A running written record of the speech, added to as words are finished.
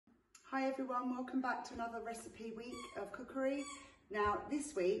Hi everyone, welcome back to another recipe week of Cookery. Now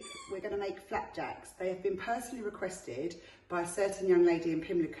this week we're going to make flapjacks. They have been personally requested by a certain young lady in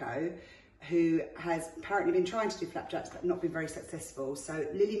Pimlico who has apparently been trying to do flapjacks but not been very successful. So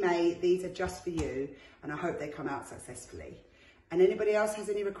Lily May, these are just for you and I hope they come out successfully. And anybody else has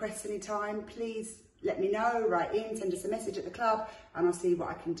any requests anytime, please let me know, write in, send us a message at the club and I'll see what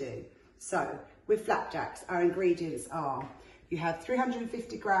I can do. So with flapjacks, our ingredients are: you have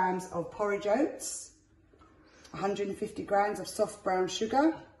 350 grams of porridge oats, 150 grams of soft brown sugar,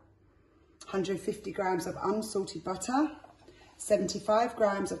 150 grams of unsalted butter, 75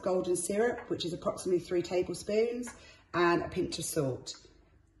 grams of golden syrup, which is approximately 3 tablespoons, and a pinch of salt.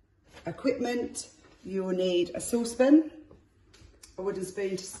 Equipment: you will need a saucepan, a wooden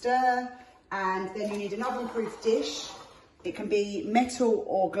spoon to stir, and then you need an oven-proof dish. It can be metal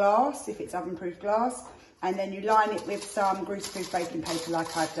or glass if it's oven-proof glass. And then you line it with some greaseproof baking paper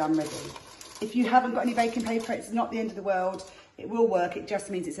like I've done ready. If you haven't got any baking paper, it's not the end of the world. It will work, it just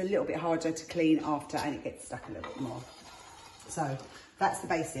means it's a little bit harder to clean after and it gets stuck a little bit more. So that's the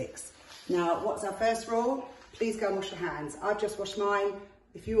basics. Now, what's our first rule? Please go and wash your hands. I've just washed mine.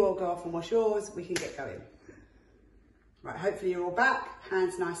 If you all go off and wash yours, we can get going. Right, hopefully you're all back,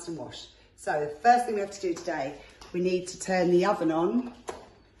 hands nice and washed. So the first thing we have to do today, we need to turn the oven on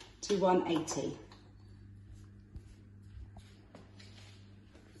to 180.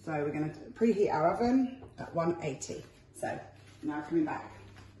 So we're going to preheat our oven at 180. So now coming back,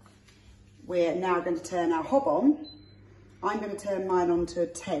 we're now going to turn our hob on. I'm going to turn mine on to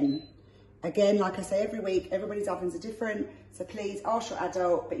 10. Again, like I say every week, everybody's ovens are different. So please ask your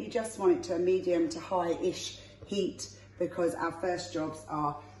adult, but you just want it to a medium to high-ish heat because our first jobs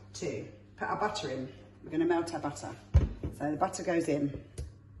are to put our butter in. We're going to melt our butter. So the butter goes in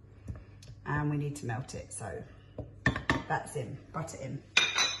and we need to melt it. So that's in, butter in.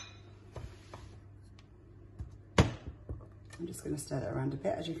 I'm just going to stir that around a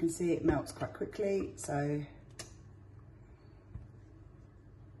bit. As you can see, it melts quite quickly. So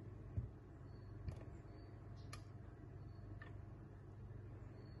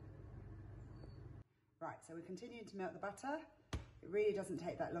right, so we're continuing to melt the butter. It really doesn't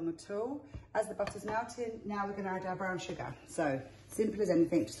take that long at all. As the butter's melting, now we're going to add our brown sugar. So simple as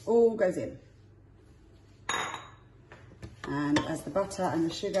anything, just all goes in. And as the butter and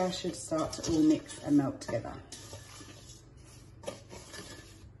the sugar should start to all mix and melt together.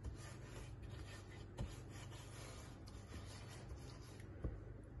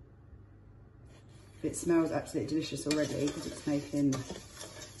 It smells absolutely delicious already because it's making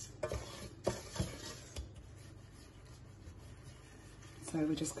so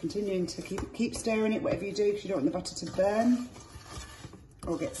we're just continuing to keep stirring it, whatever you do, because you don't want the butter to burn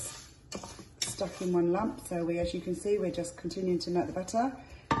or get stuck in one lump. So as you can see, we're just continuing to melt the butter.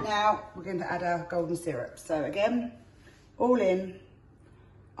 Now we're going to add our golden syrup. So again, all in.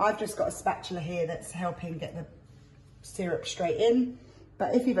 I've just got a spatula here that's helping get the syrup straight in.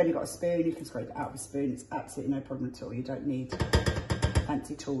 But if you've only got a spoon, you can scrape it out with a spoon. It's absolutely no problem at all. You don't need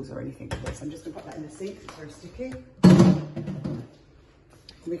fancy tools or anything for this. I'm just going to put that in the sink. It's very sticky.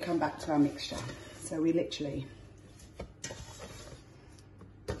 We come back to our mixture. So we literally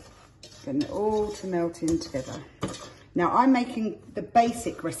getting it all to melt in together. Now I'm making the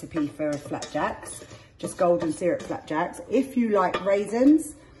basic recipe for flapjacks, just golden syrup flapjacks. If you like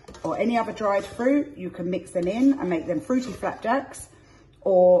raisins or any other dried fruit, you can mix them in and make them fruity flapjacks.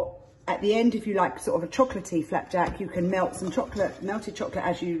 Or at the end, if you like sort of a chocolatey flapjack, you can melt some chocolate, melted chocolate,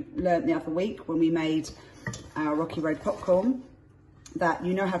 as you learnt the other week when we made our Rocky Road popcorn, that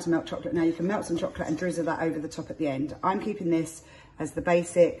you know how to melt chocolate. Now you can melt some chocolate and drizzle that over the top at the end. I'm keeping this as the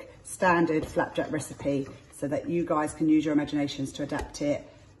basic standard flapjack recipe so that you guys can use your imaginations to adapt it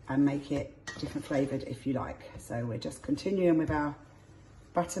and make it different flavoured if you like. So we're just continuing with our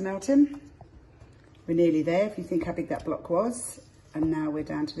butter melting. We're nearly there if you think how big that block was. And now we're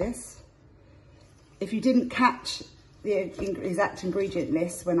down to this. If you didn't catch the exact ingredient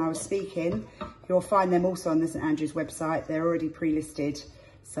list when I was speaking, you'll find them also on the St Andrews website. They're already pre-listed,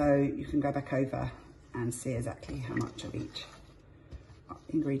 so you can go back over and see exactly how much of each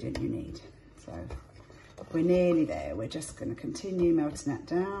ingredient you need. So we're nearly there. We're just going to continue melting that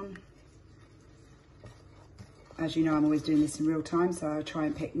down. As you know, I'm always doing this in real time, so I try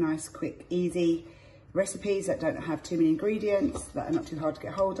and pick nice, quick, easy recipes that don't have too many ingredients, that are not too hard to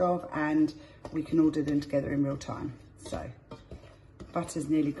get hold of, and we can all do them together in real time. So butter's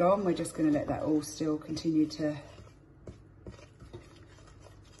nearly gone. We're just going to let that all still continue to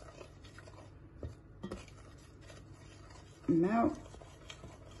melt.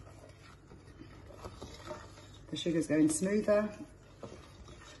 The sugar's going smoother.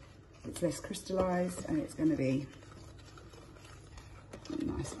 it's less crystallised and it's going to be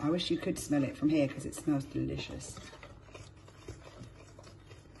nice. I wish you could smell it from here because it smells delicious.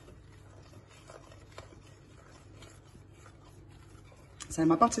 So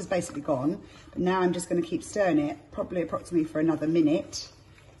my butter's basically gone, but now I'm just going to keep stirring it, probably approximately for another minute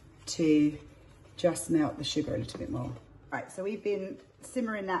to just melt the sugar a little bit more. Right, so we've been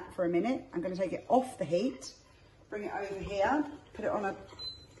simmering that for a minute. I'm going to take it off the heat, bring it over here, put it on a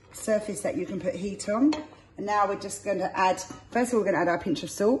surface that you can put heat on. And now we're just going to add, first of all, we're going to add our pinch of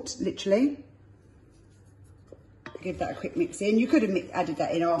salt, literally. Give that a quick mix in. You could have added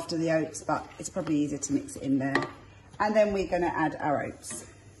that in after the oats, but it's probably easier to mix it in there. And then we're going to add our oats,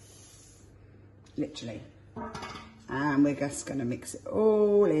 literally. And we're just going to mix it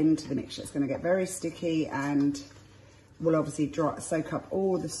all into the mixture. It's going to get very sticky and will obviously soak up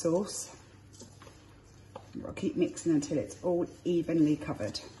all the sauce. We'll keep mixing until it's all evenly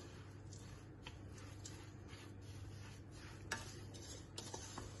covered.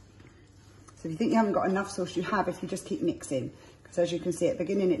 So if you think you haven't got enough sauce, you have if you just keep mixing. Because as you can see at the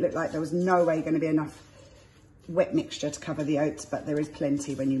beginning, it looked like there was no way going to be enough wet mixture to cover the oats, but there is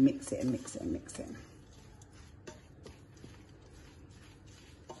plenty when you mix it and mix it and mix it.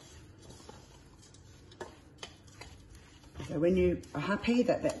 So when you are happy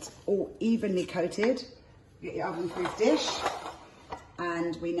that that's all evenly coated, get your oven-proof dish,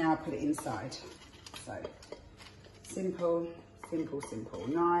 and we now put it inside. So simple, simple, simple,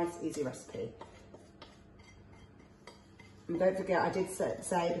 nice, easy recipe. And don't forget, I did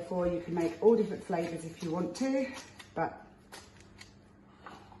say before, you can make all different flavours if you want to, but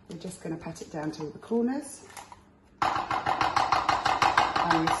we're just going to pat it down to all the corners.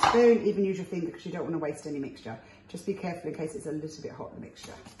 And your spoon, even use your finger because you don't want to waste any mixture. Just be careful in case it's a little bit hot, the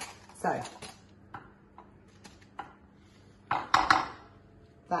mixture. So,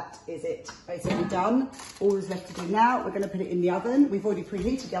 that is it, basically done. All is left to do now, we're going to put it in the oven. We've already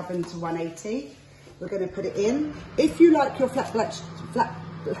preheated the oven to 180. We're going to put it in. If you like your flapjacks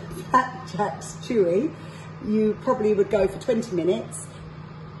chewy, you probably would go for 20 minutes.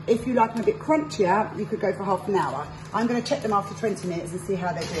 If you like them a bit crunchier, you could go for half an hour. I'm going to check them after 20 minutes and see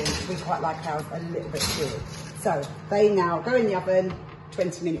how they're doing. We quite like ours a little bit chewy. So they now go in the oven,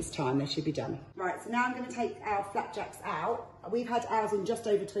 20 minutes time, they should be done. Right, so now I'm going to take our flapjacks out. We've had ours in just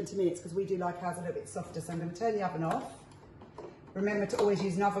over 20 minutes because we do like ours a little bit softer. So I'm going to turn the oven off. Remember to always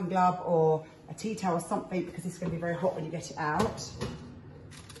use an oven glove or a tea towel or something because it's going to be very hot when you get it out.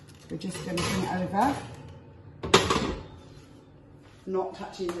 We're just going to bring it over. Not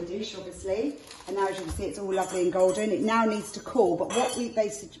touching the dish, obviously. And now as you can see, it's all lovely and golden. It now needs to cool, but what we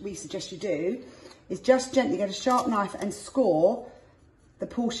suggest you do is just gently get a sharp knife and score the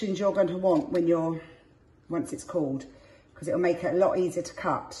portions you're going to want once it's cooled, because it'll make it a lot easier to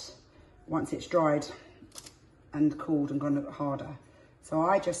cut once it's dried and cooled and gone a little harder. So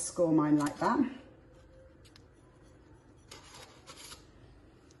I just score mine like that. And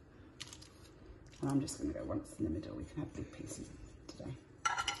I'm just going to go once in the middle. We can have big pieces today.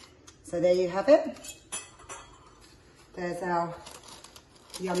 So there you have it. There's our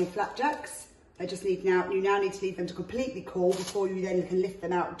yummy flapjacks. They just need you now need to leave them to completely cool before you then can lift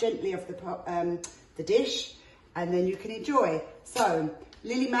them out gently off the dish, and then you can enjoy. So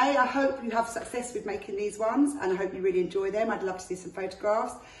Lily May, I hope you have success with making these ones, and I hope you really enjoy them. I'd love to see some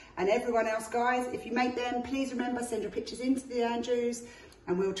photographs. And everyone else, guys, if you make them, please remember, send your pictures into the Andrews,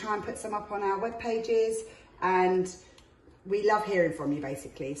 and we'll try and put some up on our web pages. And we love hearing from you,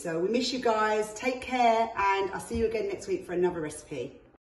 basically. So we miss you guys. Take care, and I'll see you again next week for another recipe.